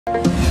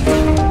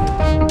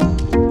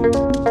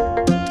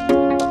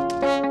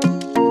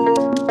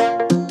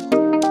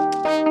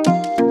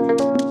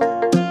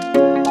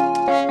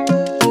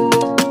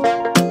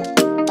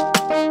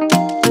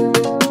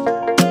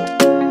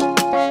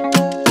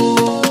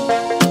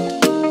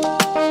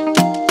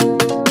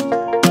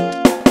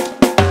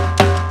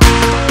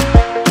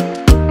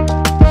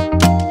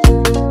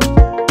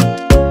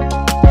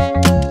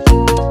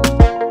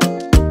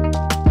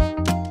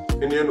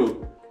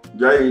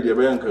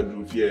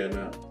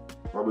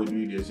Probably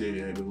do they say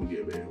you don't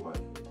get very why.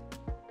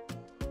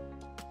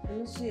 Let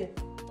me see.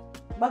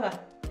 Baga.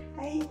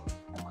 Hey.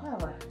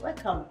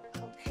 Welcome.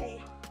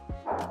 Okay.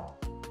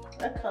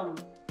 Welcome.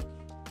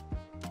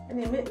 And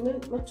me too.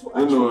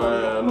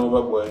 No,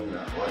 what boy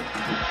now.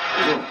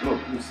 No,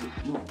 please.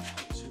 No.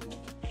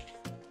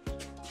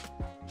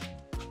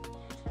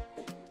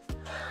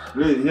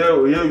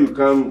 Here you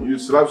come, you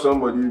slap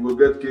somebody, you go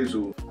get case.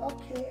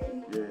 Okay.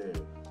 Yeah.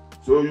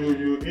 So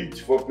you eat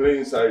for playing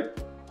inside.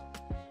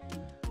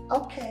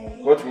 Okay.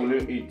 What will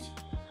you eat?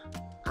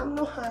 I'm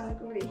not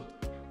hungry.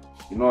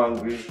 You're not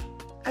hungry?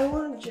 I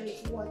want to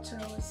drink water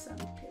or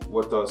something.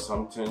 Water or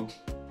something?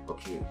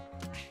 Okay.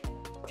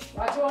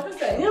 What you want to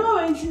say? You know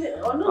when you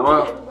or no?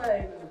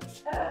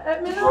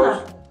 That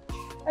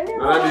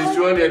is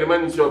you and the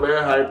man is your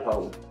very high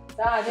power.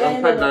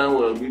 Don't put down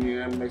will be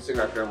near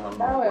Mexico.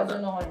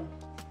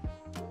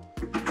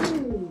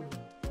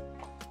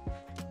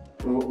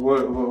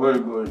 Where are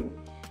you going?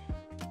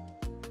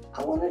 I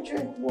want to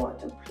drink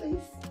water,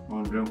 please. You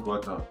want to drink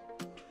water?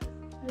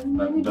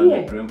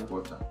 Drink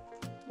water.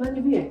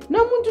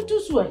 No one to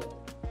sweat.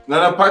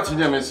 Nana party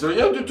them, so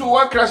you have to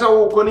work as a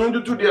walk on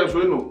into 2 days.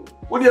 We know.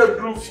 What do you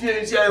do? Fear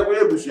is here.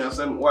 Where you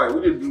and why?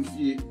 What do you do?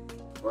 Fear?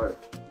 Why?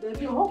 They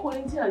be how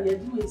going to you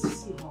do is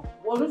see how.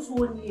 What is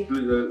 1 year?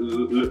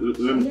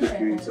 Let me take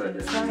you inside.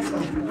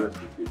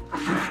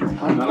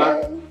 Nana,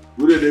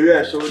 what did the way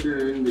I showed you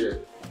in there?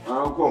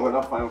 I'll go when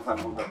I find fun.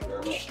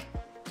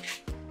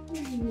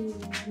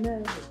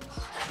 No.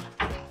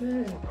 I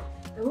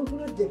won't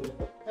put it there.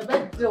 I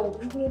bet don't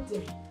put it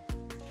there.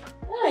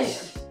 Hey.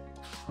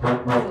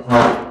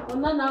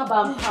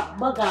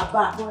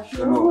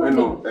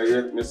 No,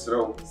 Miss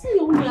Row. See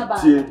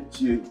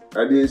you, I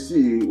did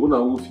see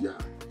Unawufia.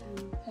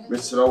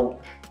 Miss Row.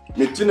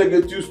 Metina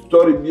get you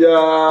story beer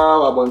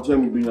about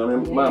Jamie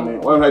Bingham, Mammy.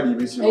 One had you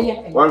visit.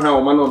 One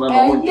how man on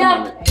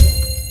another.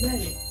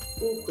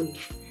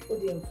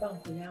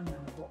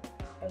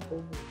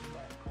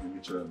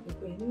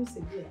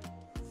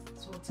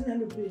 So, Tina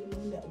look at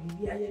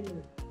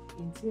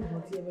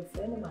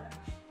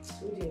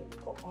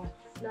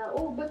now,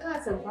 oh,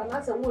 because I'm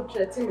not a wood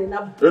chatting in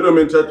up. You know,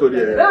 me chat to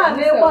the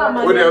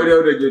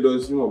whatever they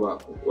don't see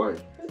about. Why?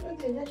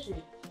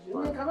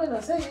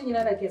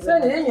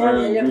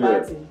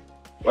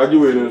 Why do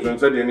you wait and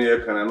say any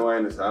can I know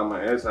any time?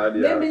 Yes, I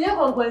did. Maybe you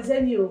can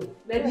concern you.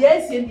 Maybe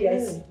yes,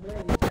 yes.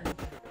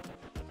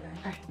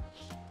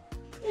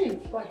 Hey,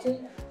 what?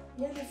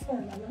 Yeah,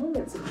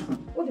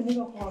 what do you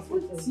mean?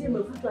 See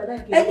my foot like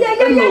that.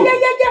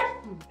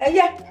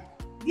 Yeah.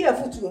 Dear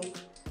foot.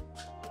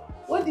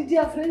 What did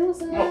your friend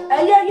say?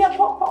 Yeah,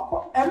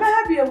 pop. Am I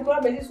happy I'm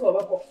going to this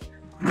over?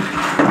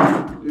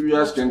 If you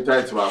ask in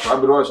tight,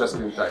 I'll be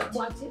asking tight.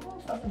 What if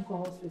I'm going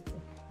to hospital?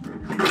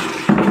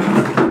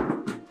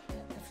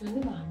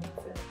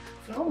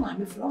 From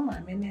mommy,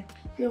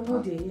 you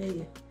would,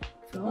 yeah.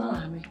 From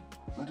mommy.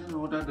 I don't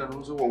know that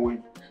was a way.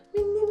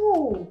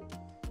 No.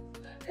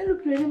 Hello,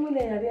 playing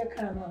with a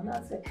can on.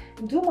 I said,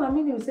 do my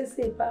mini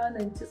say, pan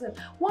and just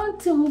one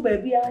thing,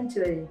 baby,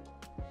 auntie.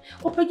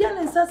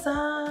 Opagana is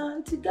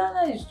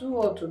Ghana is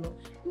too hot to know.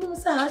 You know,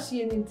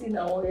 Sashi and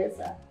Tina or yes,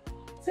 sir.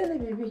 Say the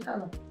baby,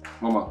 Hannah.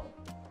 Mama.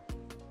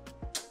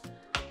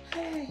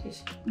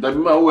 That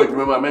my word,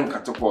 remember, men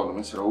cut upon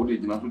Mr. Odi,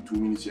 not 2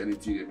 minutes and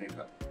tea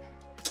maker.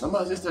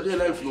 My sister, they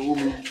life no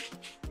woman.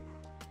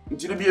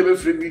 Until be a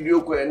free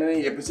video, and then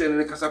you present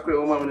a Casacre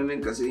woman and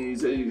then say,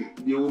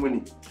 the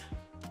woman.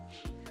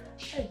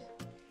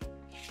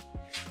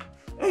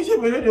 I said,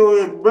 we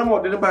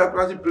didn't buy a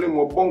classic plane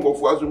or bongo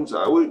for us.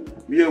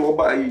 We will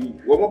buy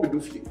what will be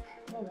doing.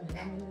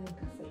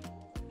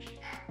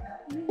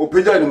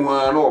 Opinion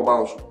one know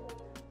about.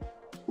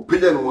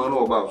 Opinion one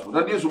know about.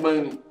 That is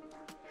many.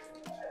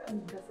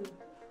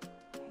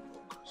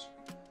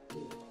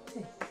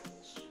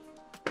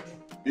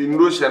 In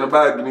Russian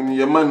bag,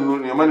 your man, no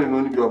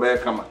need your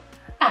back.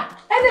 Ah,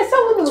 and there's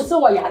someone who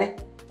saw Yale.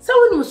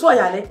 Someone who saw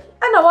Yale.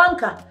 And a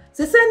wanker.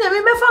 Say, send me,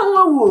 me found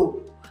woo.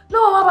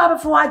 No, I'm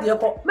for idea.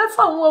 Me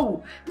found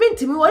woo. Mean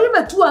to me, what you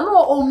met to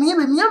know, or me,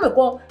 me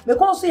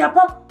can't say a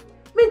pump.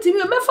 Mean to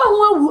me, me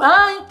found woo.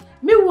 I,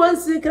 me one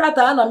secret,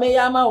 and I may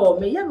ama or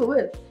may ever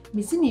well.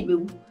 Miss me,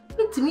 mean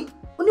to me,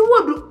 only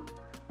what do.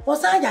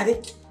 Was I at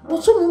it?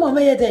 What's so more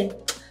may a day?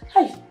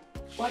 Hey,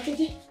 what did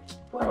it?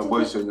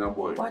 Boys and your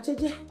boy. What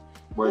did it?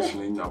 Boys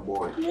and your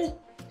boy.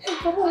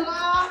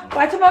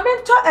 What's my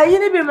mentor? I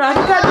ain't been right.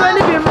 I can't do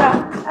anything.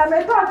 I'm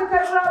a part of the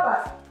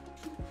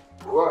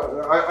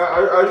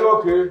Are you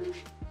okay?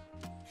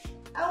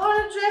 I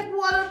want to drink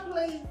water,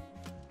 please.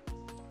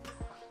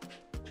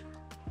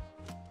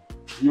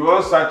 You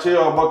want sachet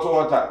or bottled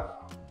water?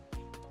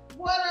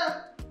 Water.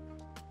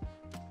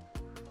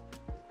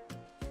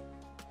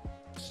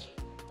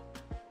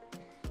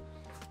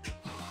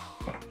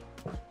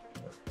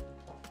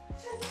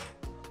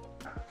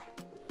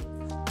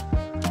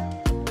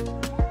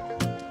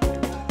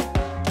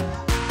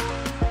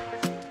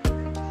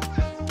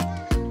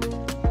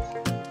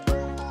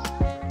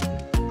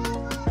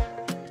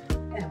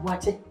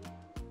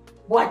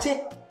 Watch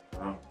it.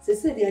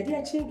 Say the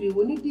idea children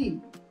when you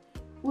did.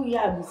 We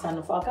are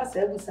Busan for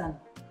Casa Busan.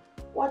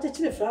 What a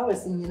chili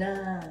flowers in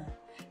Yana.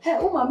 Hey,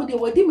 oh, mamma, they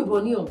were dimmy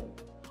bonio.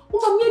 Oh,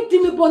 mamma,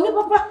 dimmy bonnie,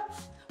 papa.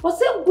 Was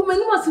some woman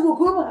must go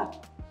over.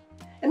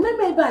 And then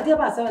maybe I did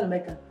about 7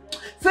 America.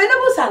 Fena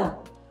Busan.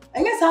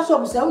 And yes, I saw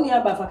Busan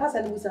nearby for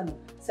Casa Busan.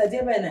 Said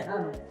Jebene.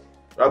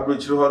 I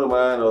bridge you on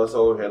man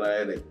also, and I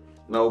had it.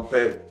 Now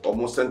pay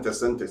almost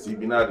sentence, he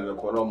been adding a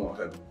corner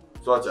more.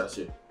 So I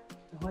say.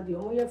 What the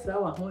only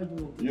flower,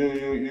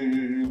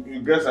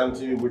 you get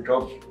something you will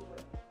talk.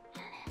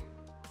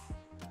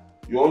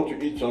 You want to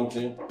eat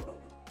something?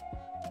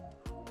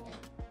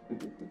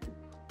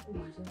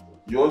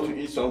 You want to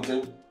eat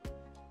something?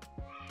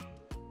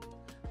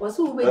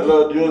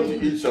 Hello, do you want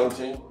to eat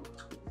something?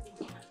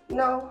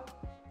 No.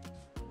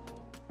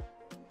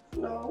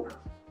 No.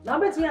 I'm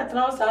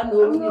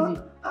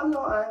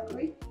not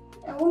angry.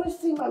 I want to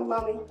see my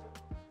mommy.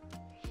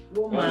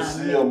 You want to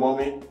see your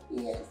mommy?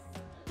 Yes.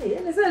 Can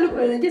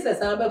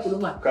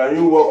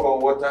you walk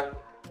on water?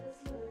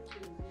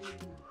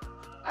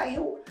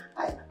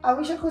 I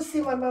wish I could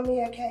see my mommy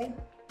again.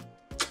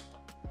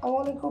 I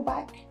want to go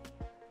back.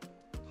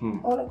 I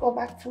want to go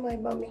back to my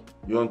mommy.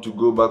 You want to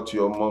go back to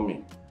your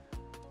mommy?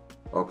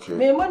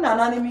 Okay.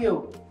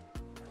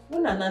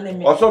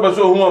 Also, but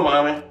so who am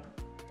I?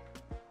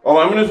 Oh,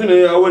 I'm not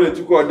saying I want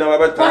to go down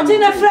about time.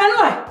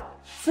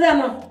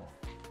 Friend.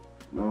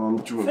 No, I'm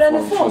too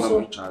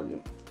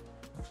charging.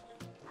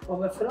 Oh,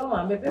 hello,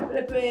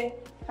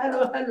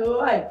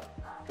 hi.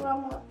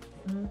 Grandma.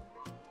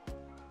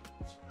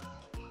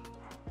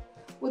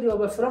 What do you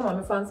have from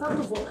my fan?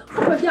 Some of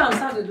over down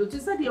Saturday, you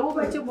said you're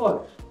over your boy.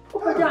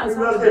 Over down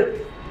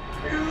Saturday.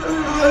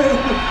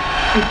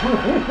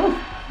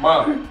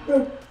 Ma.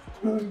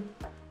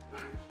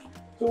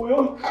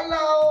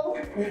 Hello.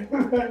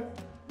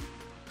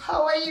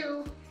 How are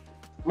you?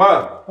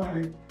 Ma.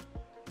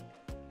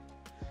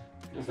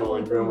 So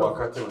I bring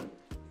Wakati.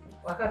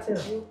 Wakati.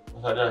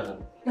 What's that?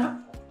 Yeah.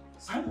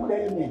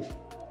 Somewhere.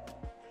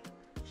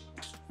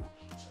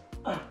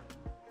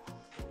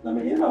 Let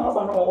me hear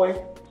about no way.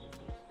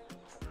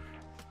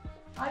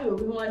 I will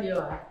be 1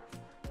 year.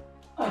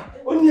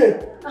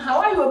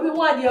 How are you be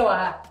 1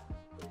 year?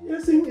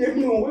 Yes, in your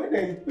new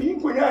wedding. You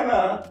could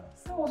not.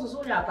 Someone was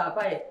only a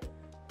papa.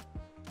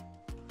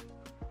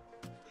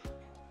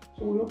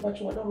 So we'll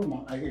patch what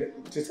room. I hear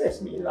it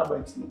says me about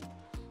it.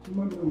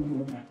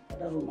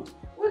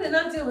 What did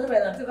until we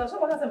went until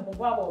someone doesn't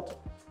pop out?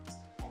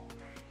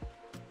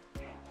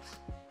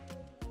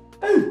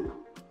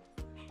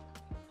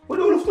 What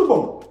do you have to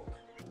go?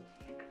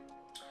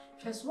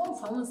 Just one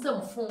found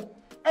some phone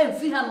and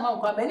free hand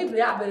monk. Many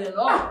play up in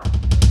law.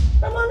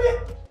 Mammy,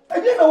 I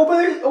didn't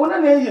obey one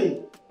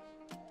another.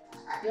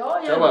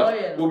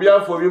 We'll be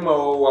out for you,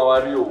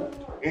 my you.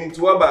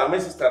 Into about my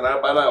sister and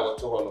I banner or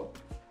 200.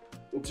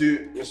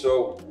 Until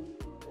so,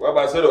 what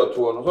I said or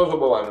 200, so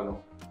one.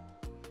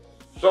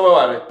 So,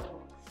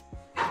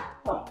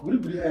 we'll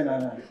be here.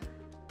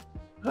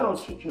 How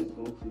switch it?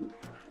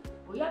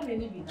 We have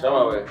many.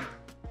 Somewhere.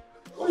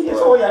 Oh, yes,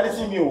 oh, yeah,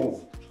 listen,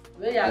 you.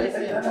 We are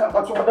listening.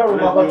 But what I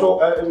remember,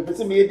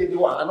 me did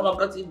you are not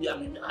got to be a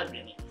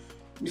minute.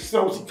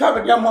 So, she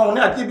covered your mom,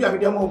 not to be a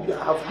medium of your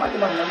house.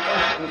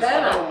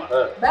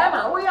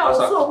 Bama, we are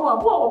also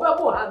one.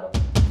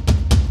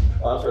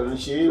 Also,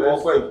 she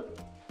walk away.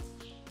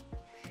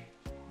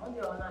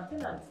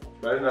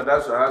 Marina,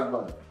 that's her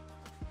husband.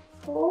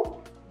 Who?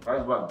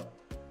 Husband.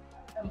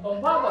 And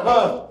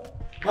Bombaba.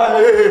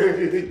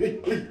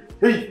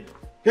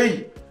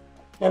 Hey.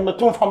 I'm a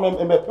tomb from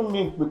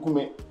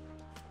me.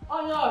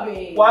 Oh, no,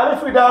 while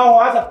if you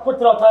down, as I put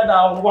it outside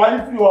down, while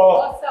if you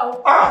are.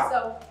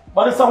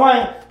 But it's a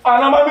wine.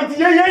 And I'm a bit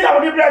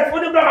bread for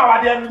the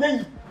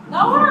brother.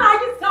 Now, what I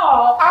just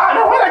saw.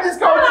 No, what I just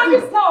saw.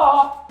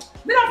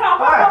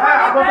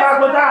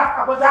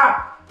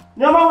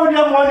 No more with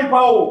your money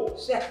power.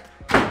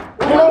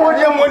 No more with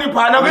your money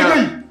power.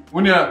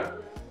 Unia,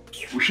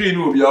 she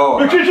knew be all.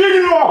 Because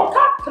you know,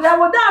 I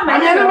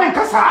never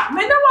casa.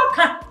 May no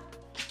one.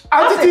 I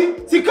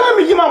see, come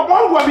with him. I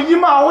want to be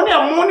him. I only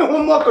have money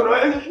homework.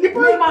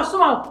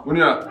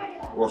 Unia,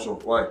 also,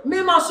 why?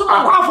 Me, my son,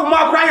 I quaff for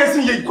my crying.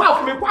 See,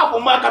 quaff me, quaff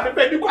for my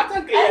cafe. You quite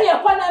think.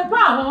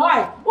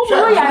 Why?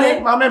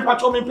 Mamma,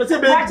 patrol me, please.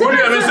 If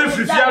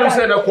you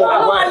said a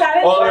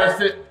quarter, or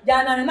rested.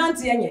 Jana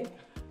Nancy.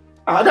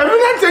 I don't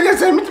know.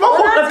 Say, me, my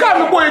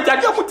car, boy, I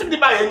put it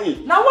by any.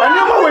 Now,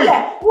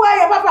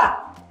 why,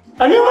 Papa?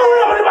 I never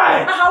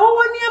buy. How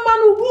one year man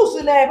who goes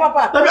in there,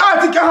 Papa? I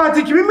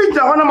think you meet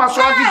one of my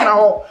swag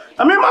now.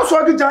 I mean, my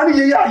swag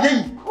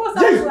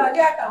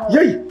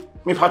yay,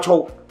 me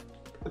patrol.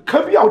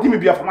 Can't be out, me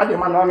for my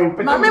man. I mean,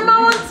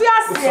 Mamma won't see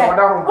us here.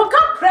 What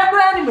can't prep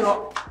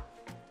animal?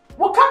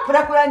 What can't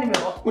prep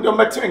animal? We don't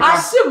make it. I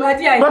see, my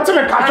dear. Not to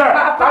make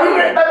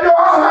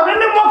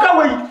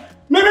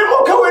maybe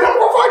walk away, don't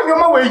go find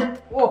your way.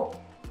 Oh,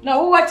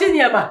 now watching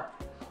your man.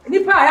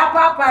 Nnipa,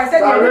 Papa, said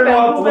you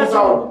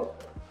oh,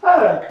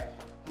 Papa,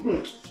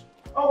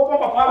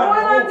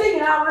 I think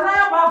now when I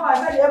Papa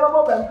said you ever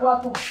open.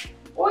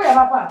 Oh, yeah,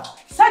 Papa.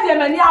 Said you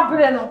many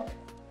umbrella.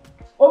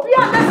 Obi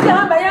a besi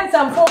ha ba yen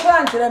samfo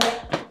kra nkyere me.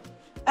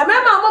 E me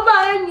ma mo ba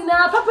ye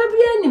nyina papa bi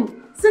anim.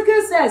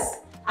 Sickness.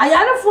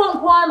 Ayarefo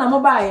nko na mo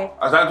ba ye.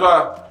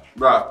 Asantwa,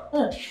 bra.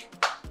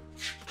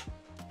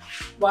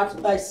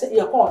 What I say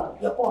your corner.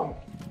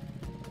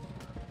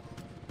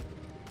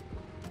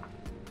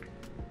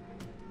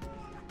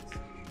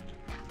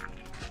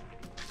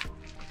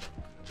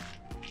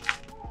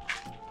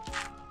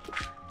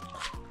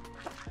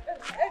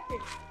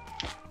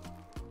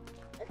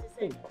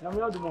 Hey, I'm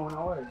not the one.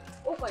 How are you?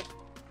 Okay.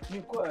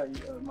 You call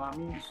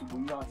mommy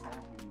Subuya or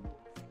something.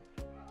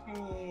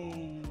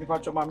 If I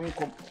told mommy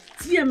come.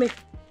 See me.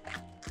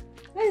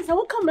 Hey,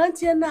 so come round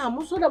here now.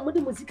 Mo so that mo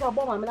di music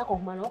abo ma me na ko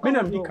ma na. Me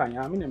nam di kan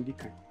ya, me nam di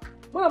kan.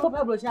 Mo na mo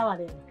pa bro chawa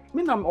de.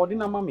 Me nam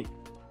ordinary mami.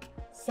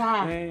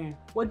 Sa.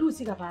 What do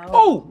sika pa?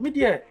 Oh, me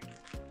dear.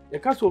 You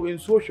can't so in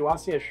social I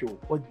say show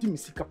or dim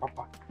sika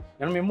papa.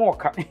 And me more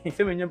ka.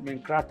 Say me nyam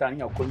krata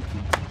ni akonti.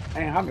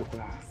 En ha me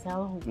kula.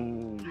 Sa.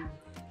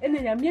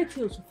 Ene ya me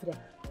ati osufre.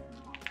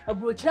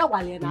 Abro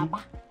chawa le na ba.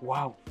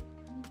 Wow.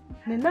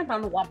 Ne na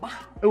no wa ba.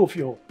 E wo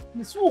fi ho.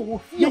 Me so wo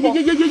fi.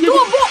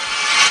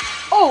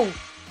 Oh.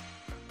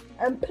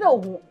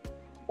 Emplo ho.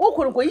 O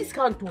ko nko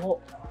iskan to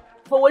ho.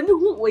 For wani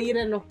hu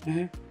oyire no.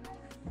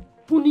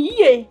 Huni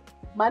ye.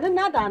 Ma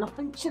na da na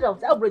kwanchira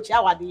abro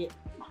chawa de.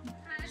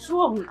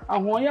 So hu.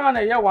 Ahoya na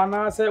ye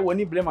wana say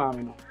wani blame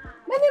ame no.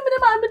 Mene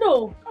ma me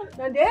do.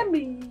 Na de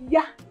me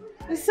ya.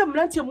 Nsem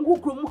na ntia mu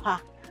kokuru mu ha.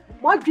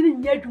 Mo adwene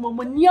nya adwuma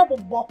mo ni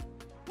abobbo.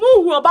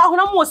 Mu hu oba ho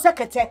na mo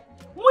sekete.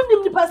 Mu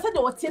nim nipa se de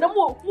wote na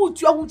mo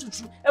tu ahu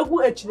tutu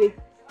egu akire.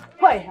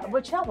 Hoi,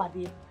 abochi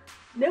awade.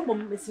 Na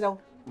emom mesrew.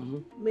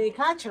 Me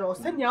ka kire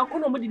se nya ko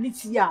no mo de ni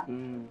ti a.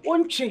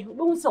 Wontwe,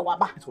 wo hu se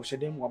waba. So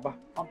shedem waba.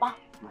 Oba.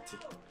 Mate.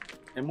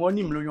 E mo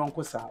nim lo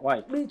yonko sa.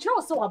 Why? Me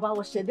kire se waba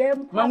wo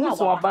shedem. Ma hu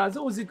se waba, se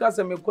uzika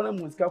se me kona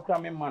musika kura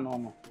me ma no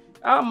no.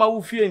 Ma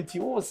wo fie nti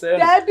wo se.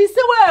 Da bi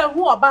se we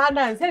hu oba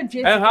na nse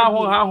ntwe. Ha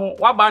ho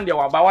waba nde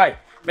waba why?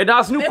 Me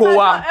das ni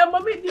kowa.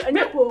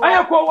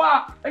 Anya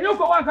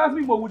kowa ka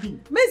fi mo wudi.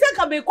 Me se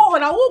ka be ko ho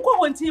na wo ko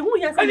ho nti hu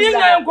ya se. Ani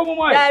nya enko mo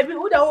mai. Da bi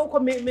wo da wo ko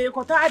me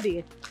ko ta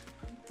de.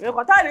 Me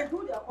ko ta de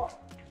tu de ko.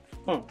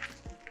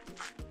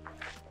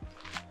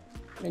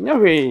 Enya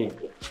we.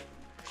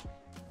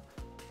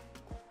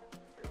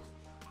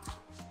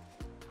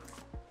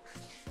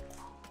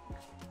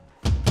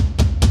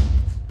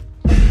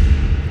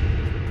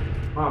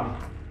 Mom.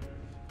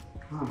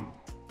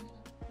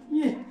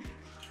 Yeah.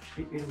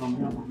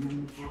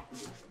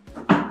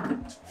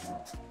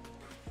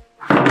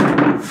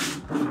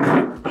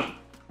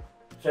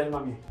 Shall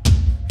mommy.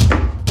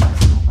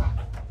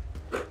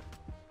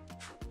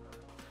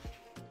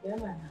 Yeah,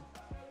 man.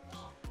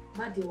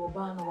 Madi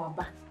oba no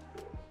waba.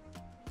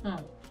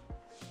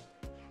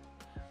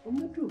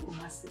 Omudu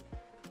kumase.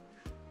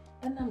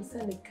 Ana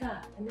msane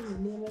ka, ana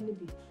nnema ni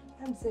bi.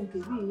 Am senke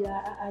bi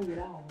ya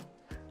ayira ho.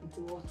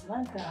 Nti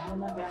wotranka ho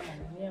na ba na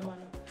nnema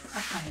no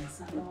aka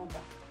nsa na waba.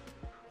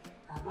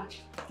 Aba.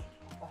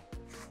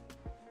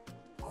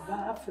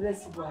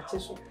 Afresi bo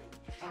acheso.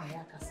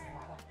 Ya kasa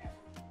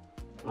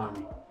waba.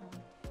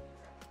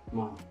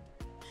 Mami.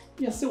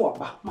 Ya se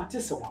waba,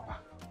 mate se waba.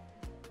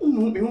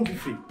 Me hu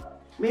fifi.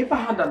 Me ba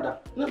hadada.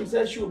 Na me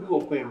say show bi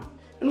wo kwem.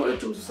 No le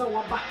tum so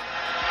waba.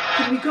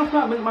 Ki mi ka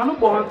pa me ma no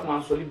bo han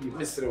kuma so libi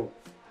mesrew.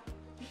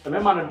 Me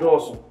ma no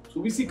doso.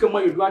 So bi sika ma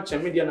yedu a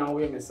cheme dia na wo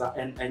ye mesa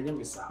enye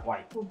mesa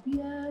why?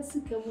 Obia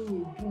sika mu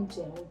ye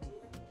dunche wo de.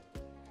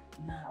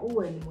 Na wo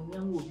wani mo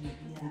nyam wo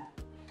bibia.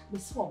 Me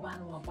se waba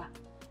no waba.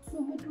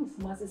 No me do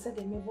fuma se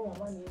de me bo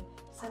mama ni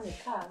se me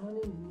car no ne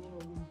ni no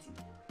nti.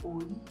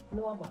 Oyi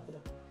no waba fere.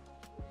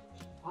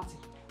 Ati.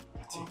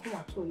 Ko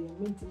ato ye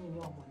minti ni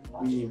omo.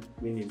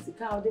 Mini.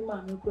 Sika o de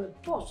ma me ko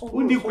to so.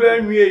 Undi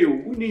kura nwie yo,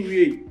 undi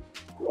nwie.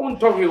 On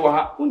tohe wa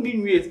ha, undi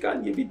nwie ska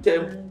ye bi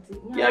tem.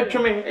 Ya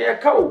tweme, ya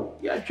kawo,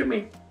 ya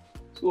tweme.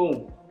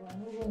 So,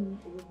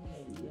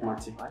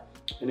 Mati.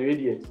 Ene we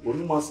die,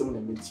 wonu ma asem na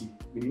meti.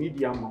 Me ni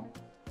di ama.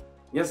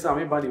 Yes,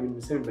 am ba de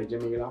me se me beje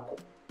me yela ko.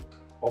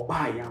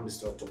 Oba ya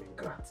Mr.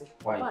 Tominkra.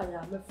 Why? Oba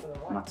ya me fere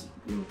wa. Mati.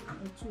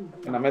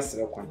 Na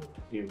mesere kwan.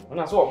 Yo.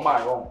 Na so o ma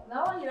yo.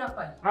 Na wa yira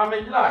kwan. Ha me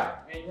yila.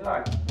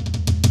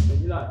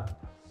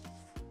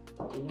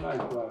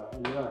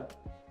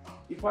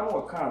 If I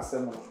know car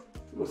asem no.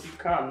 Wo si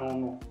car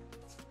no.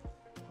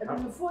 Ebi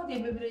before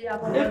dey bebre ya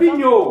ba. Ebi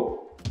yo.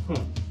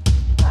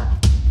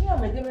 Ya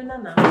me de na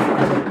na.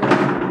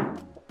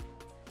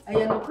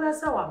 Aye no kura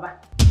sa waba.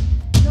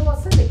 No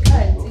was the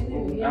car nti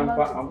ni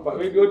ampa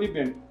we go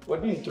dipen.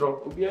 What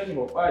intro? Obi ani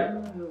ho. Bye.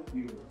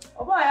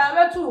 Oba ya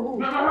metu hu.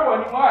 No ha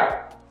wani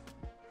why?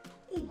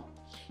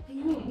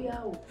 You be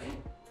out.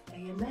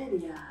 Aye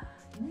Maria.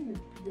 Ni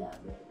be out.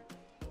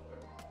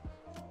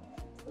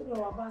 So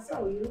waba sa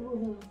o yiru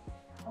hu.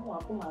 Amo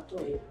akoma to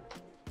ye.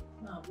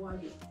 Na abo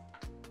ade.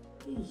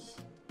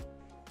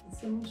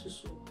 Nsem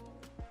susu.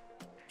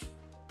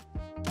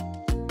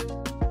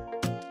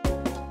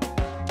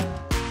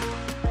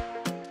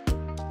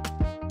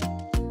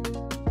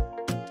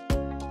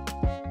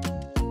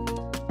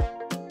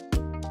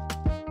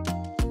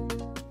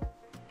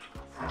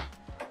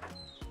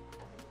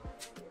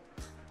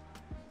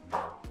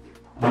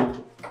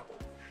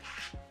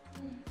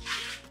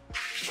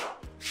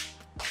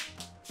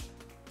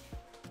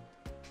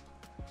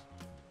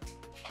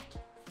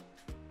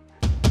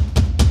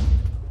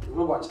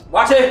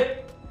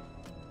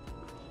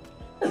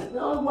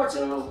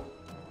 no.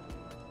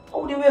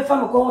 How do we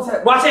find a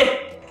concert? Watch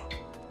it!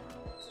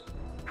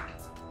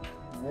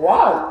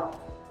 Wow!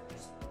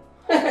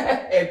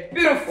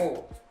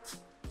 Beautiful!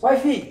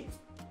 Wifey!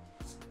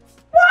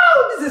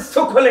 Wow, this is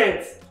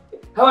succulent!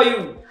 How are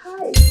you?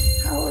 Hi,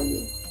 how are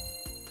you?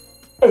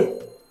 Hey!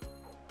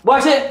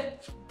 Watch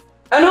it!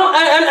 I know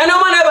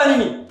man ever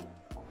need.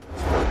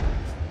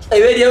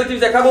 Hey, wait, you think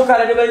the cargo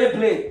car never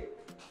play?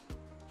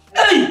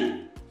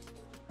 Hey!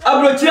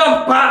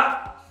 ABREWAMAFIA!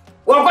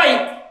 What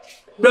are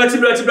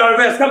Brotchi,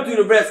 reverse, come to the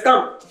reverse,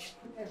 come.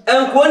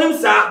 And call him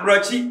Sir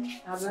Brotchi.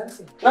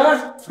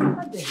 Nana,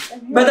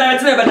 but I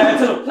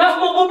tell. Now,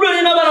 more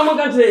brother, no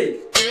country.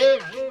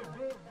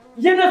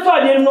 You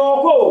didn't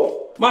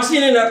know,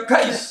 machine in a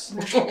case.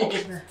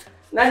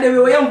 Now they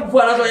were young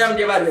for another young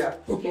divider.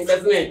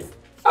 That's me.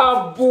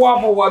 Ah,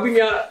 Boa, being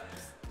a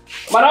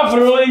Madame for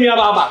me,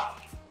 Baba.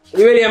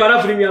 You really am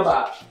enough for me,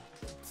 Baba.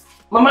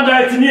 Mama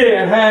died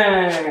here.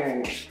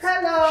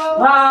 Hello.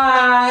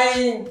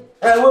 Hi.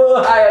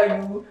 Hello, how are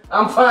you?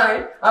 I'm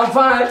fine,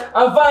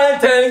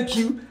 thank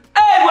you.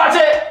 Hey, watch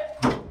it!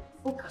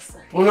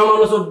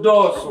 No, so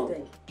dorsal.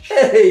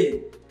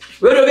 Hey,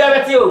 where do we have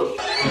it? You?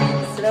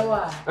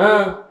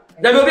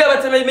 There will be a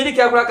better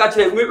medical catch.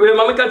 We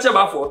mamma catch a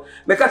buffalo.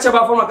 Me catch a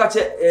buffalo, catch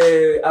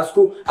a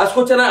school,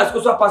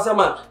 so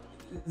Passama.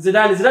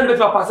 Zidane better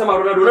Passama,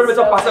 Ronaldo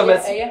better Passama.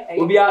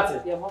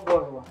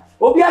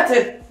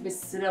 Obiate, Miss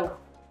Snow.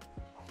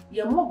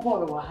 You're more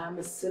borrower,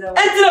 Miss Snow.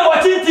 And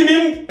watching to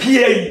me,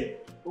 PA.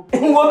 Who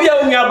be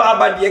on your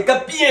baba, dear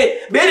Capie?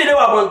 Baby, no,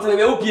 I want to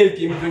know PA.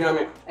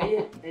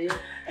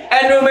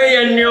 And no way,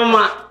 and your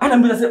man. And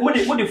I'm going to say, what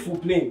the full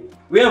plane?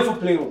 We are full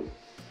plane.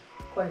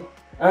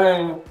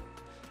 The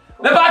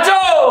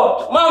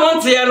battle!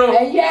 Mamma,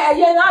 yeah, I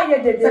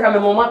did. Take a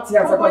moment,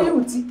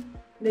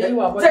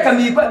 take a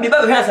me, but me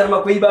better hands on my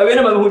way, but we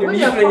never would be.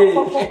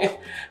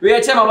 We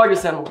are chamber about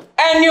yourself.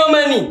 And your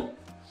money.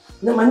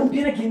 No money,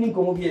 Peter King,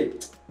 come here.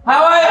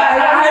 How are you?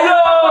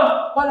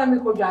 Hello! What am I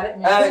going to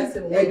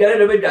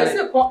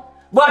do?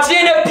 But she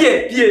ain't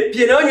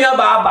Pia, on your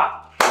baba.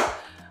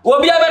 We'll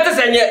be able to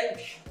send you.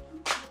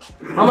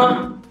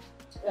 Mama,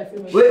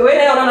 wait,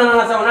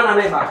 no,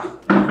 neighbor.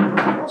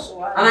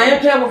 And I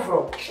am careful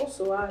from.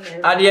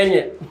 At the end,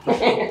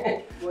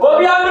 oh,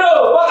 yeah,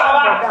 bro, what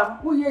about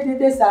who you did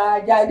this?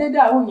 I did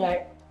that one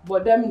yet,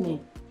 but damn.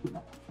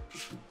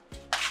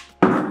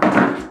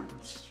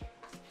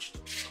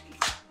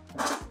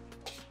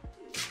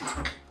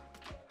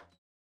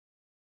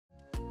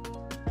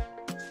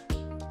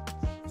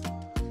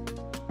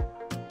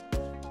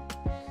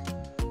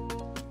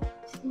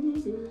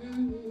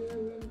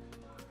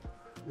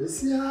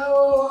 See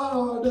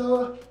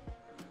how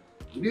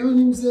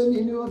you say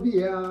me no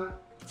beer.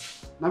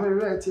 Na me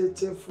right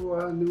here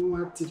for no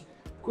what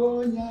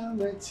go nya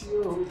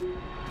matio.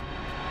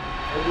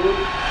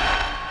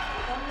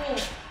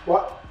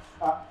 What?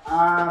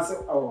 I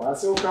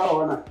saw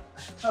Kaona.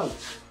 Oh.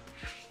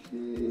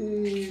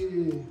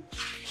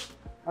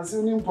 I saw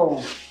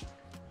Nnipa.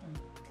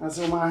 I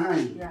saw my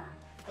hand. Yeah.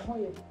 I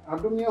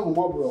don't know who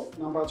more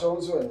number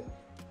 2 so.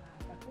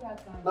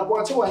 Na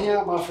boache wa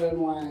here my friend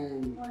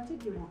wine.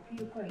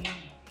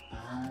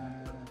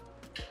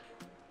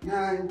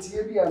 Na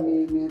ntie bia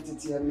me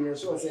tete me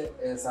so say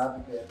sa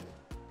pepe.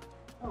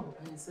 Oh,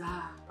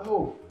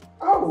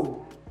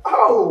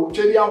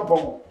 chedi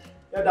ambon.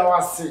 Ya da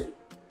wase.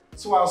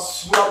 So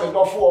asua me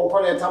dofo won ko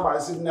le taba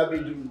se na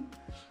bedu.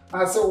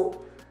 Na so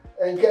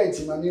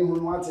engage ma ni hu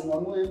no ate no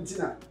no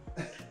entina.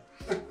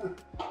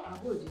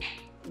 Agodi.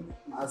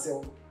 Na se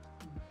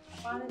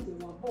Fane de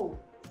mo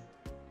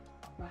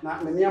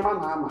na me ama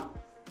na ama.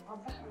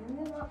 Oba,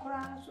 me na akora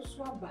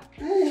soso aba.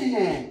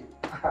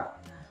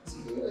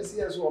 Esi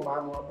aso oba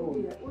no aba o.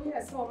 O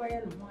yes oba ye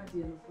no ade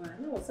no kwa.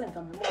 Na wo se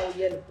nka me mo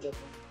ye no kure.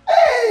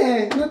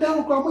 No da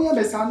ko mo ye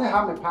be sa na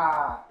ha me pa.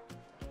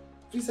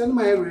 Fi se no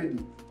ma ready.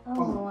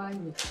 Oh,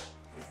 anyi.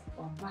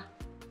 Oba.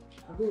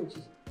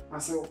 Agoji.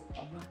 Aso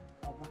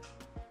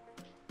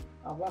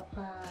oba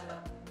pa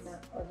na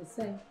o de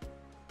say.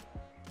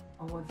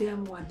 Owo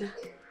dem wada.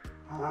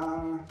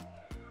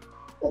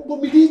 Obo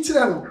mi di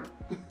tire no.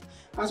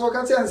 Aso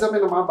ka ti ansa me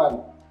no ma ba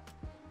no.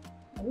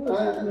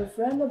 My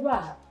friend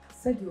ba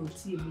said you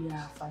oti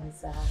bia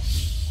fanisa.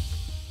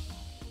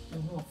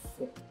 No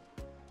fe.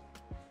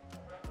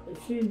 E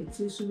fi ni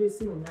ti su be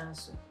si na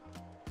so.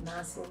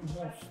 Na so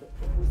mo fe.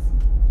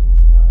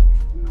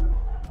 My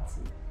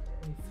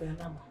friend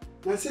ba.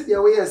 Na se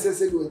dia we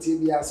say you oti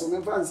bia so me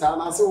fansa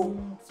na so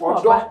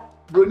odo.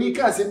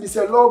 Bronika say be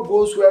say love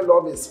goes where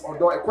love is.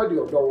 Odo e kwadi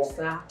odo wo.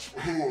 Sa.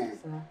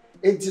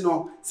 Enti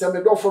no se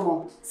me dofo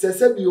no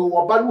se bi o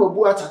oba no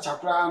abu achacha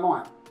kra no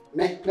a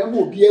me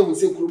mo obi ehu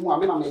se kuru mu a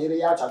me na me yere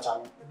ya achacha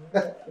no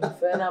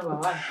fe na ba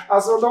wa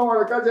aso don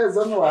wa ka je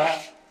ze no wa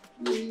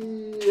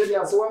eri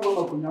aso wa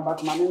no kunya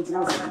bat ma nti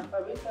na se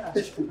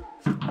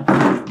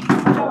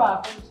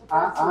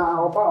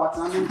oba wa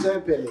tan nti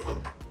pele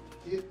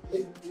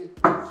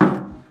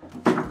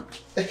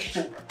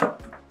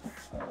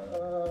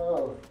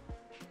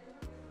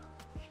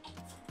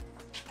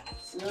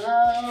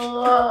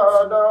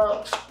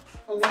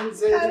Hello.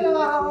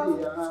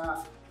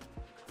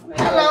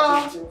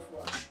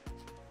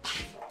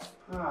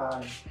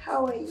 Hi.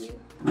 How are you?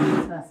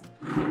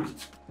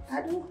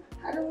 I don't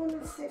want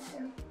to sit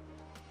down.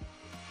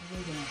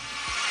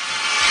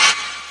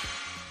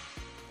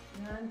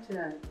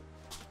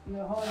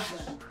 Your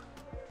husband.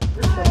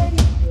 Hi.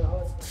 Your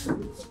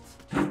husband.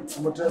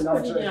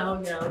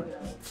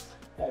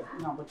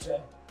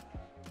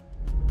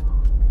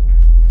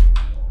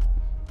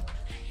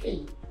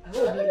 Hey,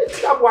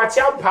 I'm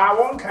watching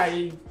power on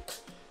Kai.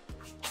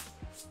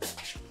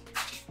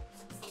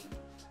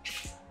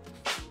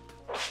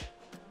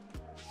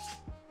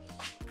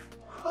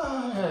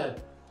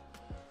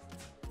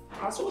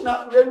 So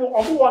now,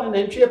 one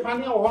and three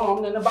penny or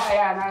home and a buyer,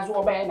 and I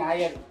saw by an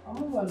iron.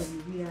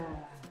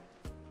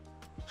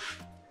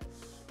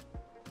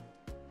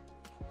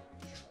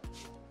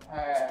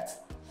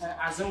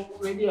 As I'm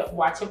ready,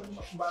 watch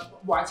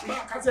my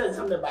cousin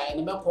on the buy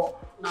and the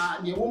now,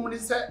 the woman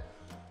is said,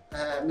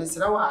 Miss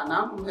Rawa,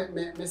 now,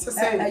 Mrs.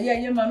 Say,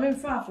 yeah, my men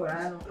far for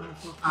I don't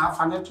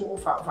find it too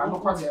far for no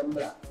question.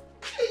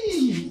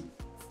 Hey,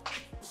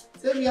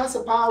 say we have a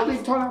power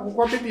big turn of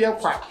what be a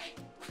quack.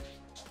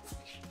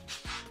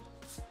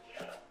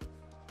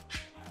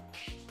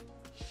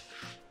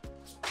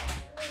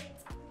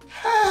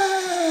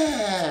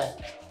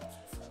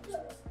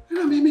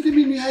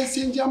 I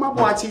send you my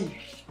watching.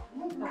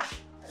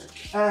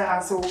 I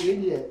saw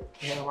really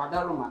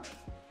Wadaroma.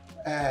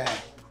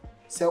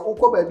 So,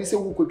 Oko baby, so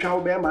we could cow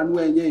bear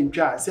Manuel in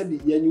jar, said the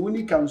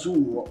unique council.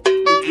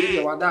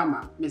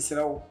 Wadama, Miss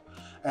Row.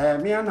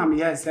 Me and I'm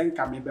here, send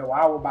coming by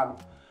our ban.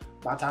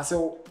 But I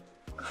saw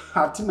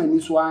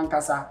Hatimani Swan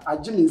Casa, I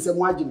Jimmy some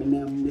Wajim,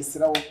 Miss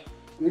Row.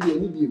 Really,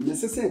 need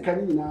Mrs.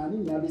 Canina,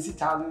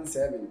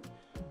 2007.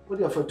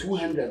 Put it for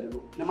 200,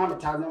 no matter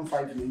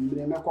 1,500 in the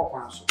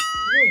Council.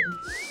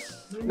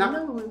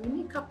 Now,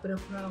 we couple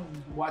of crown.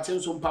 Watching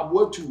some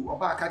pabo too, or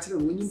back at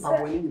winning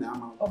pabo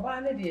now. Or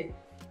Barney,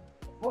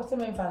 what's the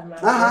main family?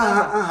 And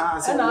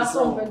I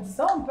saw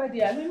some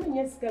petty, I mean,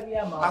 yes,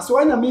 Caviama. I saw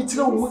a meet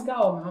you.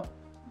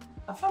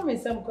 I found me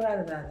some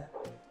crowd.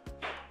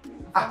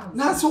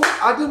 Now, so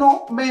I don't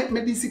know,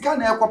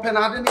 Medicican air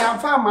copenhagen, I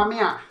found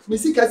Mamma,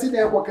 Missy Cassin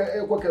air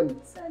walker.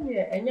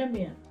 Sanya, and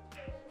Yamia.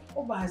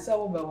 Oh, by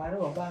so over one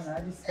or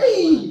Bana.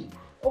 Hey!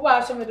 Oh,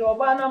 I shall do a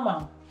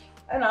Bana,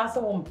 and I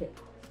saw one pet.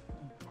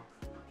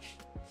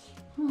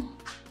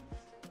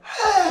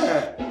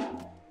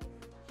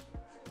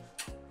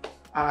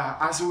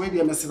 As we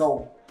dear Miss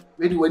Row,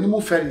 ready when you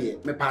move ferry,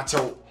 me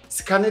patcho,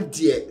 scan it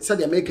dear, said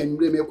the American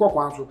bring me a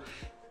quack.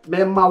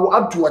 Memma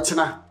up to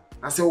Wachina.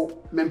 I saw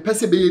men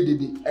Pessabe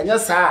did it, and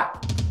yes, sir.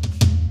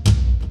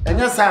 And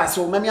yes, sir,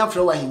 so many are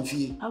flowing him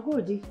fee. I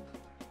go, Dick.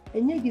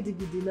 And you get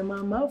the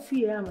mamma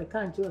fear, I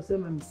can't do a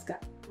sermon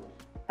scat.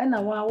 And I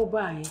will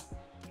buy.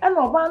 And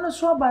no banner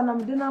swab and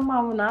I'm dinner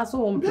mamma and I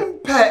saw him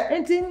pet.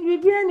 And then we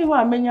be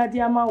anyone, many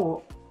dear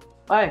Mawo.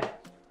 Aye.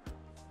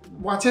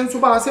 Watching so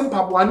bad, some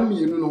papa one me,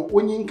 you know,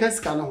 when you in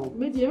Cascano.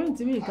 Medium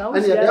to me,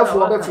 and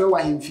therefore, I feel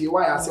him feel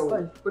why I saw.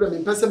 Put him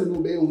in person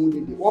who be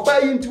wounded. Or buy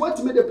into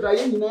what made the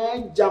prayer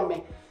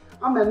jammy.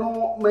 I'm a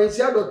no, my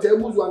shadow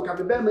tables one can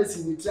be better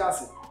messy in the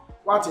class.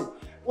 Watch it.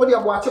 What do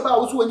you watch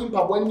about when you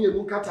pop 1 year,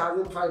 look at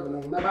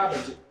 1,500 and never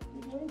budget?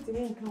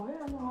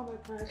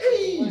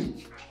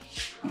 Hey!